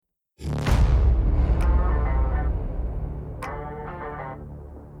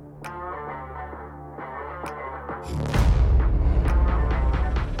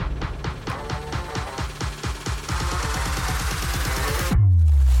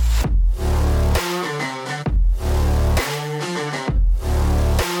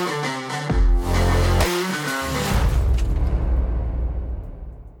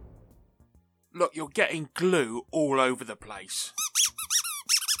getting glue all over the place.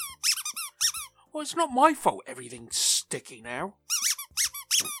 Well, it's not my fault everything's sticky now.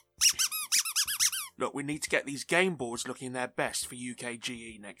 Look, we need to get these game boards looking their best for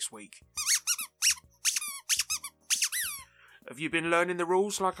UKGE next week. Have you been learning the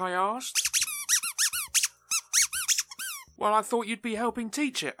rules like I asked? Well, I thought you'd be helping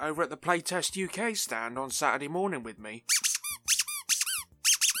teach it over at the Playtest UK stand on Saturday morning with me.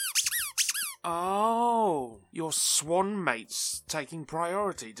 Oh, your swan mates taking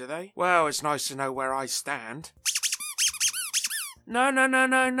priority, do they? Well, it's nice to know where I stand. No.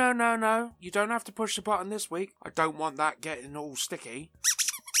 You don't have to push the button this week. I don't want that getting all sticky.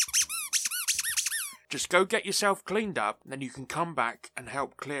 Just go get yourself cleaned up, and then you can come back and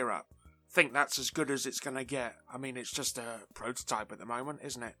help clear up. Think that's as good as it's going to get. I mean, it's just a prototype at the moment,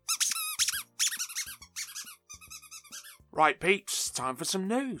 isn't it? Right, peeps, time for some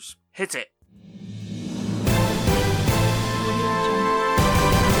news. Hit it.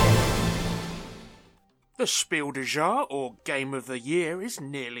 The Spiel des Jahres, or Game of the Year, is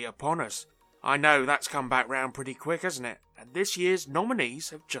nearly upon us. I know that's come back round pretty quick, hasn't it? And this year's nominees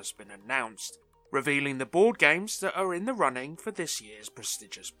have just been announced, revealing the board games that are in the running for this year's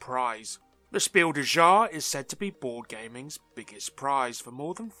prestigious prize. The Spiel des Jahres is said to be board gaming's biggest prize for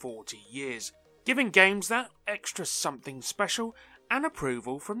more than 40 years, giving games that extra something special and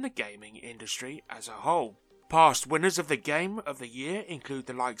approval from the gaming industry as a whole. Past winners of the Game of the Year include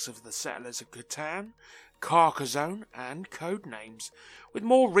the likes of the Settlers of Catan, Carcassonne and Codenames, with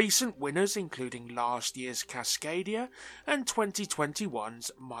more recent winners including last year's Cascadia and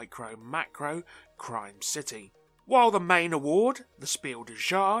 2021's Micro Macro Crime City. While the main award, the Spiel des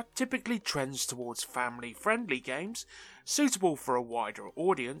Jahres, typically trends towards family-friendly games suitable for a wider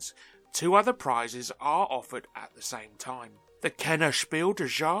audience, two other prizes are offered at the same time. The Kenner Spiel des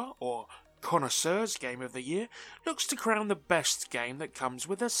Jahres, or Connoisseur's Game of the Year, looks to crown the best game that comes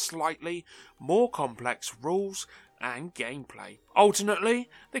with a slightly more complex rules and gameplay. Alternately,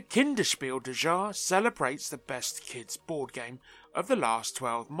 the Kinderspiel des Jahres celebrates the best kids board game of the last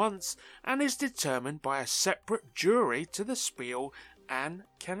 12 months and is determined by a separate jury to the Spiel and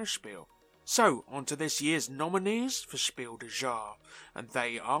Kennerspiel. So, on to this year's nominees for Spiel des Jahres, and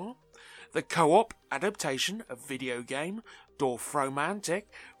they are the co-op adaptation of video game Dorfromantik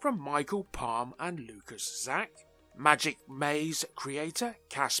from Michael Palm and Lucas Zack, Magic Maze creator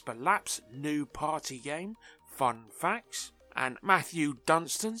Casper Lapp's new party game Fun Facts, and Matthew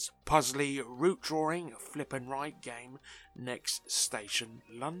Dunstan's puzzly route drawing flip and write game Next Station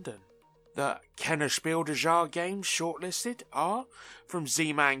London. The Kennerspiel des Jahres games shortlisted are from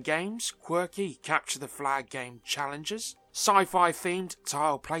Z-Man Games, quirky Capture the Flag game Challengers, sci-fi themed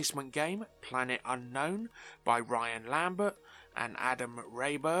tile placement game Planet Unknown by Ryan Lambert and Adam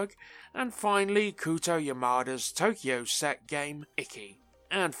Rayberg, and finally Kuto Yamada's Tokyo set game Icky.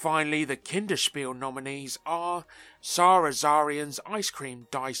 And finally, the Kinderspiel nominees are Sarah Zarian's ice cream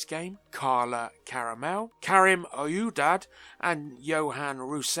dice game, Carla Caramel, Karim Oyudad and Johan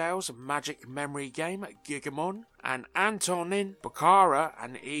Roussel's magic memory game, Gigamon, and Antonin Bukhara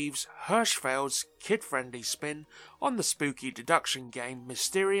and Yves Hirschfeld's kid-friendly spin on the spooky deduction game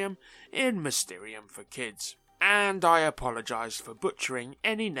Mysterium in Mysterium for Kids. And I apologise for butchering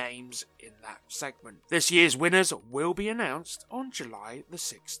any names in that segment. This year's winners will be announced on July the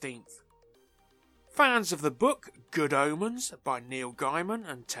 16th. Fans of the book Good Omens by Neil Gaiman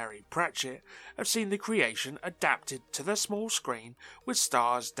and Terry Pratchett have seen the creation adapted to the small screen with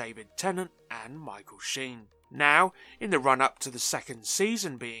stars David Tennant and Michael Sheen. Now, in the run-up to the second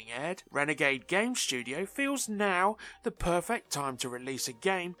season being aired, Renegade Game Studio feels now the perfect time to release a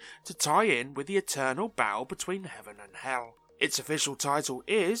game to tie in with the eternal battle between heaven and hell. Its official title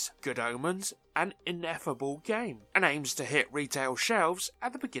is Good Omens, an Ineffable Game, and aims to hit retail shelves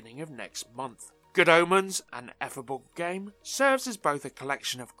at the beginning of next month. Good Omens, an Effable Game, serves as both a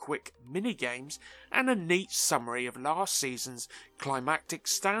collection of quick mini-games and a neat summary of last season's climactic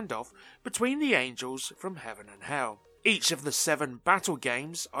standoff between the angels from heaven and hell. Each of the 7 battle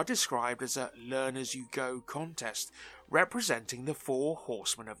games are described as a learn-as-you-go contest, representing the 4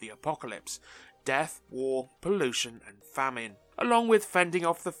 horsemen of the apocalypse: death, war, pollution and famine, along with fending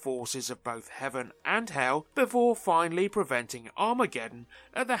off the forces of both heaven and hell before finally preventing Armageddon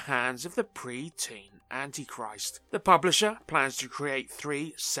at the hands of the pre-teen Antichrist. The publisher plans to create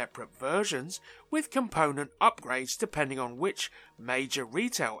 3 separate versions with component upgrades depending on which major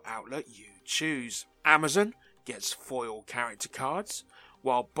retail outlet you choose. Amazon gets foil character cards,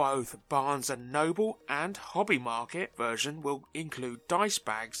 while both Barnes & Noble and Hobby Market version will include dice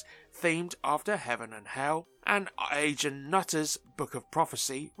bags themed after Heaven and Hell and Agent Nutter's Book of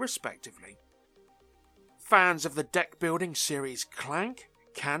Prophecy, respectively. Fans of the deck building series Clank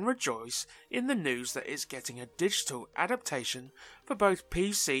can rejoice in the news that it's getting a digital adaptation for both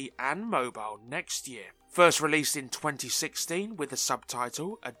PC and mobile next year. First released in 2016 with the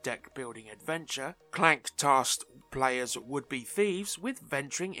subtitle A Deck Building Adventure, Clank tasked players would-be thieves with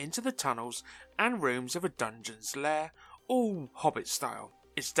venturing into the tunnels and rooms of a dungeon's lair, all Hobbit style.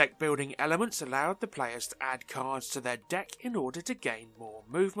 Its deck building elements allowed the players to add cards to their deck in order to gain more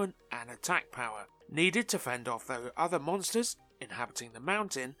movement and attack power, needed to fend off the other monsters inhabiting the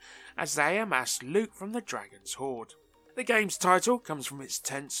mountain as they amassed loot from the dragon's horde. The game's title comes from its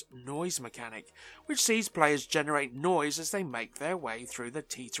tense noise mechanic, which sees players generate noise as they make their way through the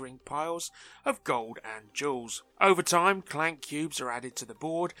teetering piles of gold and jewels. Over time, Clank cubes are added to the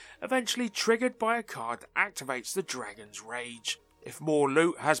board, eventually triggered by a card that activates the dragon's rage. If more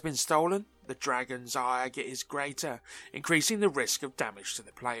loot has been stolen, the dragon's ire is greater, increasing the risk of damage to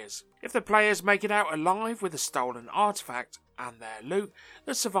the players. If the players make it out alive with a stolen artifact and their loot,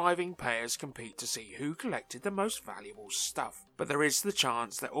 the surviving players compete to see who collected the most valuable stuff. But there is the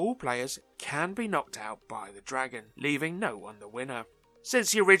chance that all players can be knocked out by the dragon, leaving no one the winner.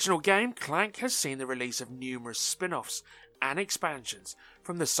 Since the original game, Clank has seen the release of numerous spin-offs and expansions,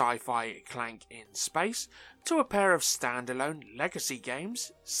 from the sci-fi Clank in Space to a pair of standalone legacy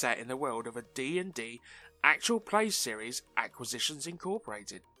games set in the world of a D&D actual play series, Acquisitions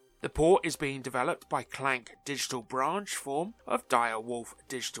Incorporated. The port is being developed by Clank Digital branch form of Direwolf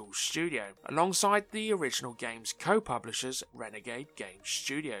Digital Studio, alongside the original game's co-publishers Renegade Games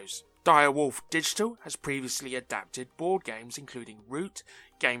Studios. Direwolf Digital has previously adapted board games including Root,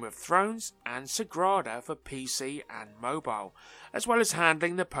 Game of Thrones and Sagrada for PC and mobile, as well as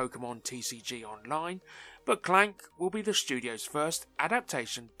handling the Pokemon TCG Online, but Clank will be the studio's first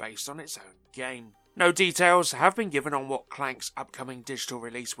adaptation based on its own game. No details have been given on what Clank's upcoming digital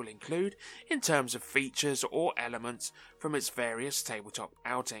release will include in terms of features or elements from its various tabletop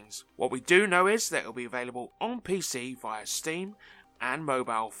outings. What we do know is that it will be available on PC via Steam and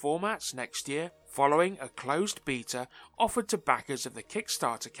mobile formats next year, following a closed beta offered to backers of the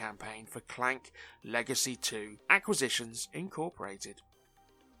Kickstarter campaign for Clank Legacy 2 Acquisitions Incorporated.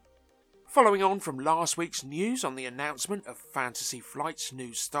 Following on from last week's news on the announcement of Fantasy Flight's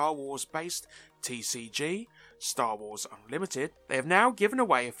new Star Wars-based TCG, Star Wars Unlimited, they have now given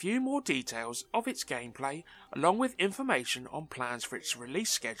away a few more details of its gameplay, along with information on plans for its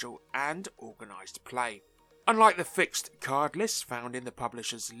release schedule and organised play. Unlike the fixed card lists found in the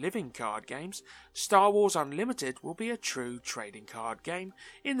publisher's living card games, Star Wars Unlimited will be a true trading card game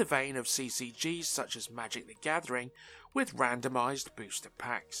in the vein of CCGs such as Magic the Gathering, with randomised booster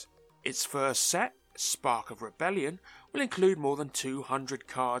packs. Its first set, Spark of Rebellion, will include more than 200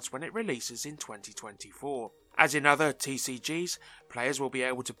 cards when it releases in 2024. As in other TCGs, players will be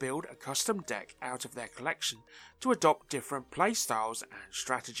able to build a custom deck out of their collection to adopt different playstyles and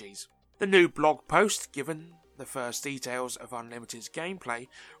strategies. The new blog post, given the first details of Unlimited's gameplay,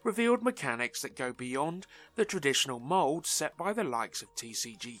 revealed mechanics that go beyond the traditional mould set by the likes of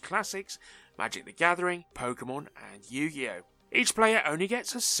TCG classics, Magic the Gathering, Pokemon and Yu-Gi-Oh! Each player only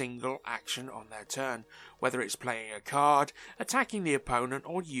gets a single action on their turn, whether it's playing a card, attacking the opponent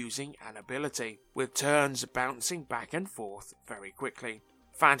or using an ability, with turns bouncing back and forth very quickly.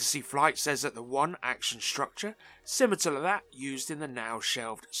 Fantasy Flight says that the one-action structure, similar to that used in the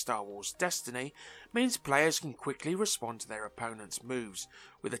now-shelved Star Wars Destiny, means players can quickly respond to their opponent's moves,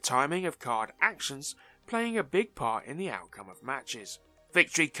 with the timing of card actions playing a big part in the outcome of matches.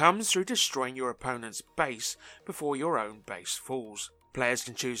 Victory comes through destroying your opponent's base before your own base falls. Players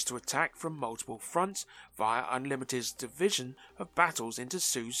can choose to attack from multiple fronts via Unlimited's division of battles into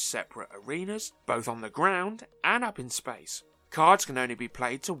two separate arenas, both on the ground and up in space. Cards can only be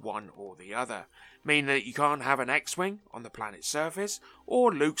played to one or the other, meaning that you can't have an X-Wing on the planet's surface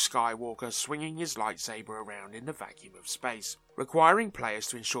or Luke Skywalker swinging his lightsaber around in the vacuum of space, requiring players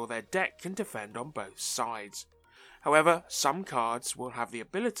to ensure their deck can defend on both sides. However, some cards will have the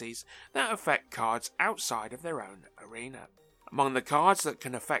abilities that affect cards outside of their own arena. Among the cards that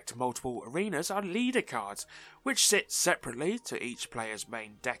can affect multiple arenas are leader cards, which sit separately to each player's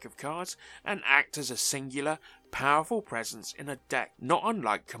main deck of cards and act as a singular, powerful presence in a deck, not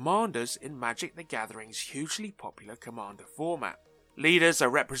unlike commanders in Magic the Gathering's hugely popular commander format. Leaders are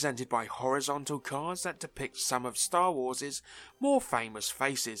represented by horizontal cards that depict some of Star Wars' more famous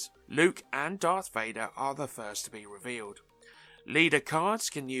faces. Luke and Darth Vader are the first to be revealed. Leader cards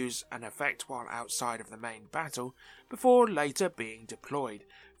can use an effect while outside of the main battle before later being deployed,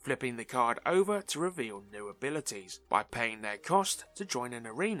 flipping the card over to reveal new abilities by paying their cost to join an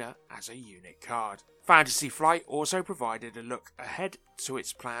arena as a unit card. Fantasy Flight also provided a look ahead to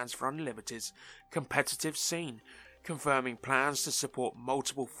its plans for Unlimited's competitive scene, confirming plans to support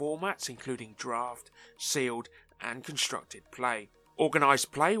multiple formats including draft, sealed and constructed play.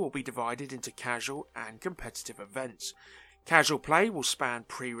 Organised play will be divided into casual and competitive events. Casual play will span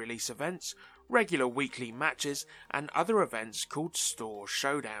pre-release events, regular weekly matches and other events called store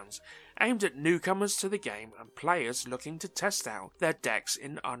showdowns, aimed at newcomers to the game and players looking to test out their decks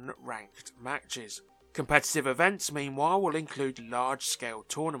in unranked matches. Competitive events, meanwhile, will include large-scale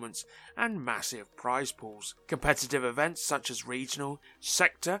tournaments and massive prize pools. Competitive events such as regional,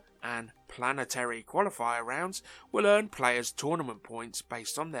 sector and planetary qualifier rounds will earn players tournament points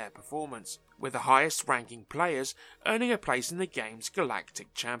based on their performance, with the highest ranking players earning a place in the game's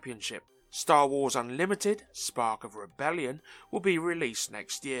Galactic Championship. Star Wars Unlimited, Spark of Rebellion will be released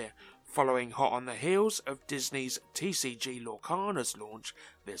next year, following hot on the heels of Disney's TCG Lorcana's launch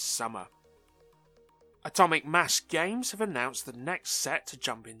this summer. Atomic Mass Games have announced the next set to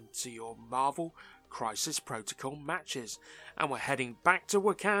jump into your Marvel Crisis Protocol matches, and we're heading back to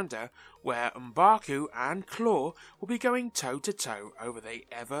Wakanda, where M'Baku and Claw will be going toe-to-toe over the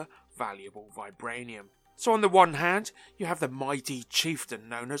ever-valuable Vibranium. So on the one hand, you have the mighty chieftain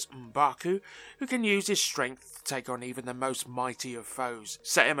known as M'Baku, who can use his strength to take on even the most mighty of foes.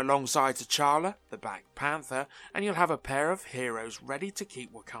 Set him alongside T'Challa, the Black Panther, and you'll have a pair of heroes ready to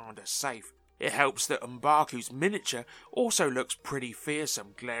keep Wakanda safe. It helps that M'Baku's miniature also looks pretty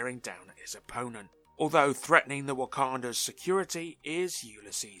fearsome glaring down at his opponent. Although threatening the Wakanda's security is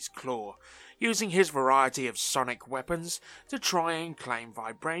Ulysses Claw, using his variety of sonic weapons to try and claim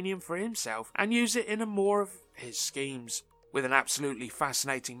Vibranium for himself and use it in more of his schemes. With an absolutely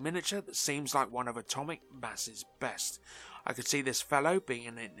fascinating miniature that seems like one of Atomic Mass's best, I could see this fellow being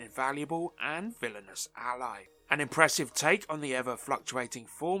an invaluable and villainous ally. An impressive take on the ever-fluctuating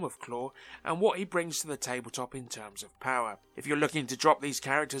form of Claw and what he brings to the tabletop in terms of power. If you're looking to drop these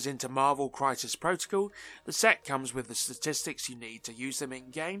characters into Marvel Crisis Protocol, the set comes with the statistics you need to use them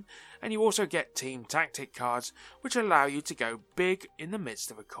in-game, and you also get Team Tactic cards which allow you to go big in the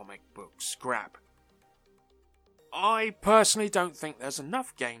midst of a comic book scrap. I personally don't think there's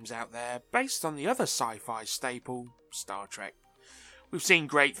enough games out there based on the other sci-fi staple, Star Trek. We've seen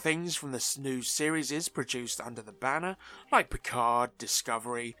great things from the new series produced under the banner, like Picard,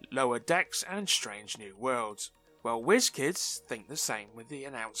 Discovery, Lower Decks and Strange New Worlds. Well, WizKids think the same with the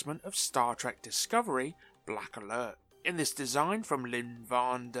announcement of Star Trek Discovery Black Alert. In this design from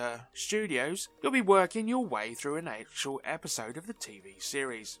Linvander Studios, you'll be working your way through an actual episode of the TV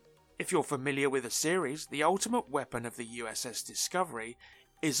series. If you're familiar with the series, the ultimate weapon of the USS Discovery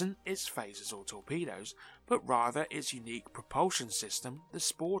isn't its phasers or torpedoes, but rather its unique propulsion system, the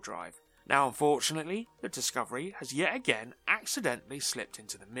Spore Drive. Now, unfortunately, the Discovery has yet again accidentally slipped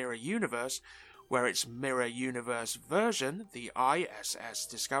into the Mirror Universe, where its Mirror Universe version, the ISS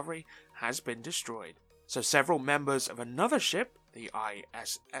Discovery, has been destroyed. So several members of another ship, the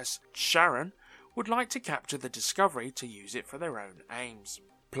ISS Sharon, would like to capture the Discovery to use it for their own aims.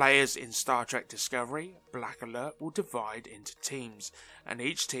 Players in Star Trek Discovery Black Alert will divide into teams, and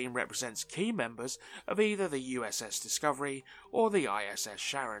each team represents key members of either the USS Discovery or the ISS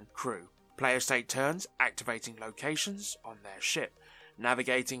Sharon crew. Players take turns activating locations on their ship,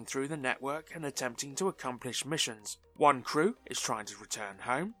 navigating through the network and attempting to accomplish missions. One crew is trying to return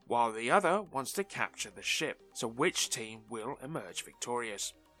home, while the other wants to capture the ship, so which team will emerge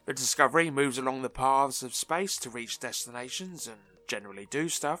victorious? The Discovery moves along the paths of space to reach destinations and generally do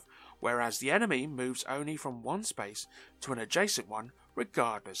stuff, whereas the enemy moves only from one space to an adjacent one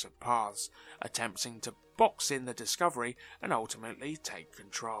regardless of paths, attempting to box in the Discovery and ultimately take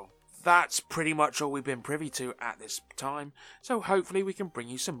control. That's pretty much all we've been privy to at this time, so hopefully we can bring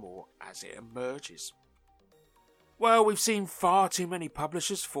you some more as it emerges. Well, we've seen far too many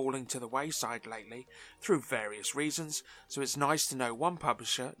publishers falling to the wayside lately through various reasons, so it's nice to know one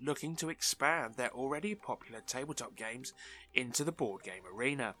publisher looking to expand their already popular tabletop games into the board game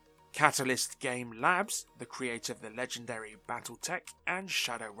arena. Catalyst Game Labs, the creator of the legendary Battletech and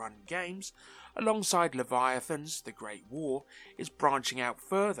Shadowrun games, alongside Leviathan's The Great War, is branching out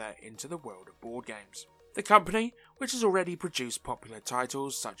further into the world of board games. The company, which has already produced popular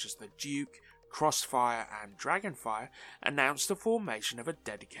titles such as The Duke, Crossfire and Dragonfire, announced the formation of a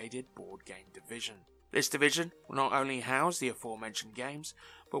dedicated board game division. This division will not only house the aforementioned games,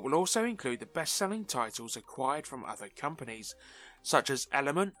 but will also include the best-selling titles acquired from other companies, such as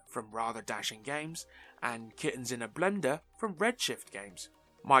Element from Rather Dashing Games and Kittens in a Blender from Redshift Games.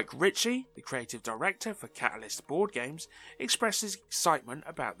 Mike Ritchie, the creative director for Catalyst Board Games, expresses excitement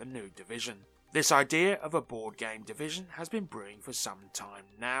about the new division. This idea of a board game division has been brewing for some time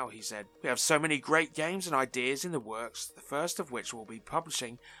now, he said. We have so many great games and ideas in the works, the first of which we'll be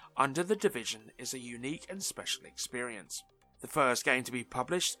publishing under the division is a unique and special experience. The first game to be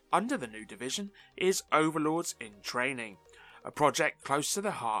published under the new division is Overlords in Training, a project close to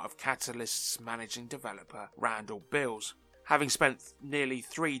the heart of Catalyst's managing developer Randall Bills. Having spent nearly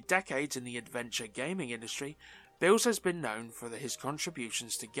 3 decades in the adventure gaming industry, Bills has been known for his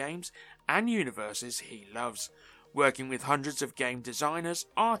contributions to games and universes he loves, working with hundreds of game designers,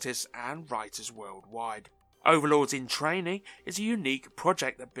 artists and writers worldwide. Overlords in Training is a unique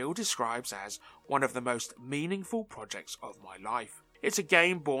project that Bill describes as one of the most meaningful projects of my life. It's a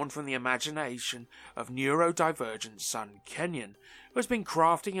game born from the imagination of neurodivergent son Kenyon, who has been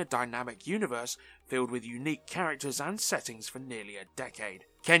crafting a dynamic universe filled with unique characters and settings for nearly a decade.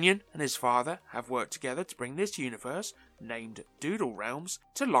 Kenyon and his father have worked together to bring this universe, named Doodle Realms,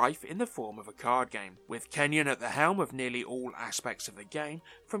 to life in the form of a card game, with Kenyon at the helm of nearly all aspects of the game,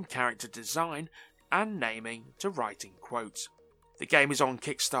 from character design and naming to writing quotes. The game is on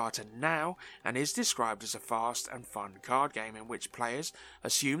Kickstarter now and is described as a fast and fun card game in which players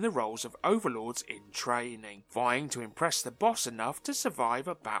assume the roles of overlords in training, vying to impress the boss enough to survive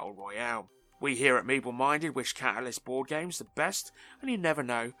a battle royale. We here at Meeple Minded wish Catalyst Board Games the best, and you never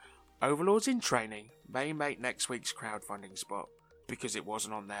know, Overlords in Training may make next week's crowdfunding spot, because it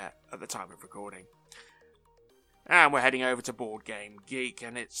wasn't on there at the time of recording. And we're heading over to Board Game Geek,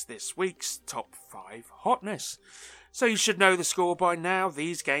 and it's this week's Top 5 Hotness. So you should know the score by now.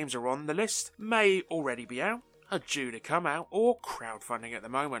 These games are on the list, may already be out, are due to come out, or crowdfunding at the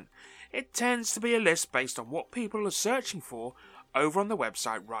moment. It tends to be a list based on what people are searching for over on the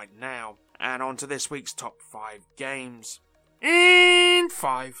website right now. And on to this week's Top 5 games. In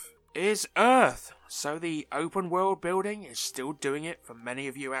 5 is Earth. So the open world building is still doing it for many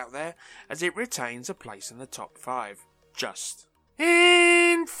of you out there, as it retains a place in the top 5. Just.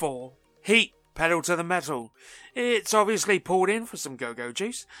 In 4, Heat. Pedal to the metal. It's obviously poured in for some go-go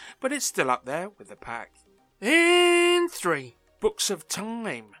juice, but it's still up there with the pack. In 3, Books of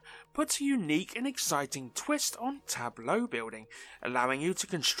Time puts a unique and exciting twist on tableau building, allowing you to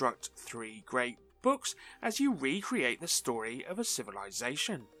construct 3 great books as you recreate the story of a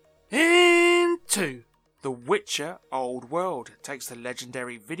civilization. In 2, The Witcher Old World takes the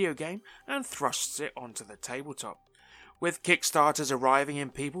legendary video game and thrusts it onto the tabletop. With Kickstarters arriving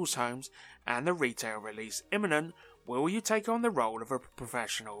in people's homes and the retail release imminent, will you take on the role of a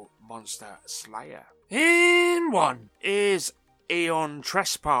professional monster slayer? In 1 is Eon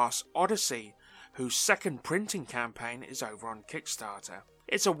Trespass Odyssey, whose second printing campaign is over on Kickstarter.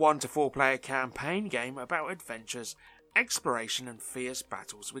 It's a 1 to 4 player campaign game about adventures, exploration and fierce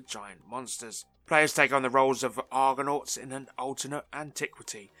battles with giant monsters. Players take on the roles of Argonauts in an alternate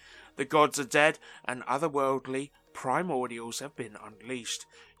antiquity. The gods are dead and otherworldly primordials have been unleashed.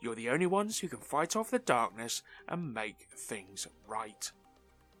 You're the only ones who can fight off the darkness and make things right.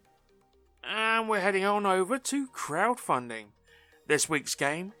 And we're heading on over to crowdfunding. This week's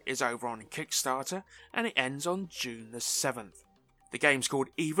game is over on Kickstarter and it ends on June the 7th. The game's called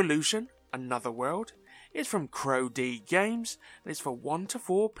Evolution, Another World. It's from Crow D Games and it's for 1 to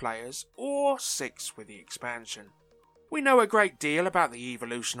 4 players or 6 with the expansion. We know a great deal about the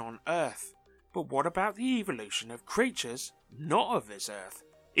evolution on Earth, but what about the evolution of creatures not of this Earth?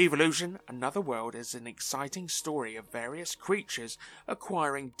 Evolution, Another World is an exciting story of various creatures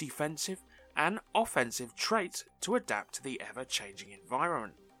acquiring defensive and offensive traits to adapt to the ever-changing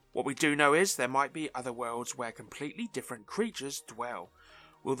environment. What we do know is there might be other worlds where completely different creatures dwell.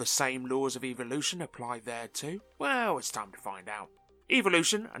 Will the same laws of evolution apply there too? Well, it's time to find out.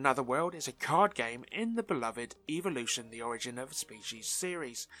 Evolution, Another World is a card game in the beloved Evolution, the Origin of Species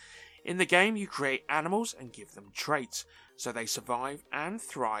series. In the game, you create animals and give them traits, so they survive and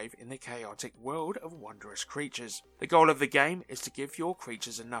thrive in the chaotic world of wondrous creatures. The goal of the game is to give your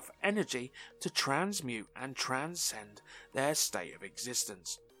creatures enough energy to transmute and transcend their state of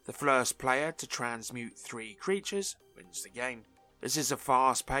existence. The first player to transmute 3 creatures wins the game. This is a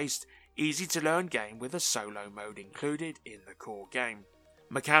fast-paced, easy-to-learn game with a solo mode included in the core game.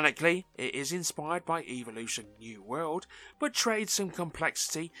 Mechanically, it is inspired by Evolution New World, but trades some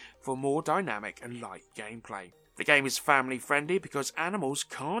complexity for more dynamic and light gameplay. The game is family friendly because animals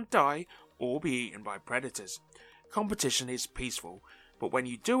can't die or be eaten by predators. Competition is peaceful, but when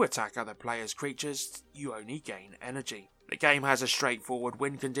you do attack other players' creatures, you only gain energy. The game has a straightforward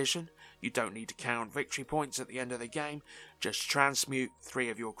win condition. You don't need to count victory points at the end of the game, just transmute 3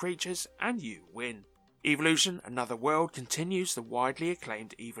 of your creatures and you win. Evolution Another World continues the widely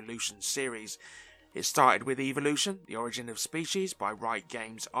acclaimed Evolution series. It started with Evolution, The Origin of Species by Riot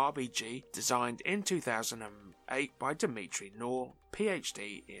Games RPG, designed in 2008 by Dimitri Noor,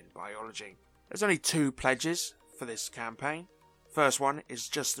 PhD in biology. There's only 2 pledges for this campaign. First one is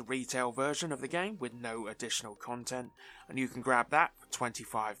just the retail version of the game with no additional content, and you can grab that for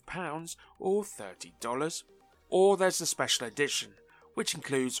 £25 or $30. Or there's the special edition, which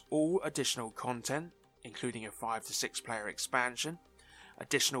includes all additional content, including a 5 to 6 player expansion,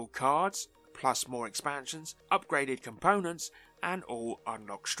 additional cards, plus more expansions, upgraded components, and all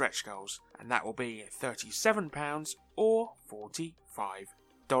unlocked stretch goals, and that will be £37 or $45.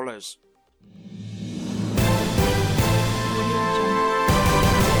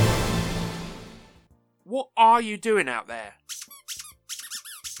 What are you doing out there?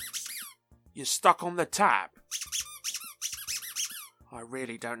 You're stuck on the tap. I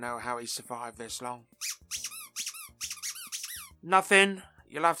really don't know how he survived this long. Nothing.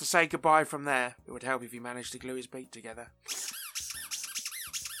 You'll have to say goodbye from there. It would help if you managed to glue his beak together.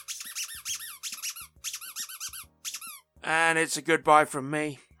 And it's a goodbye from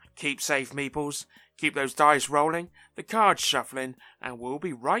me. Keep safe, meeples. Keep those dice rolling, the cards shuffling, and we'll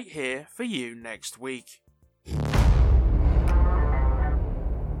be right here for you next week.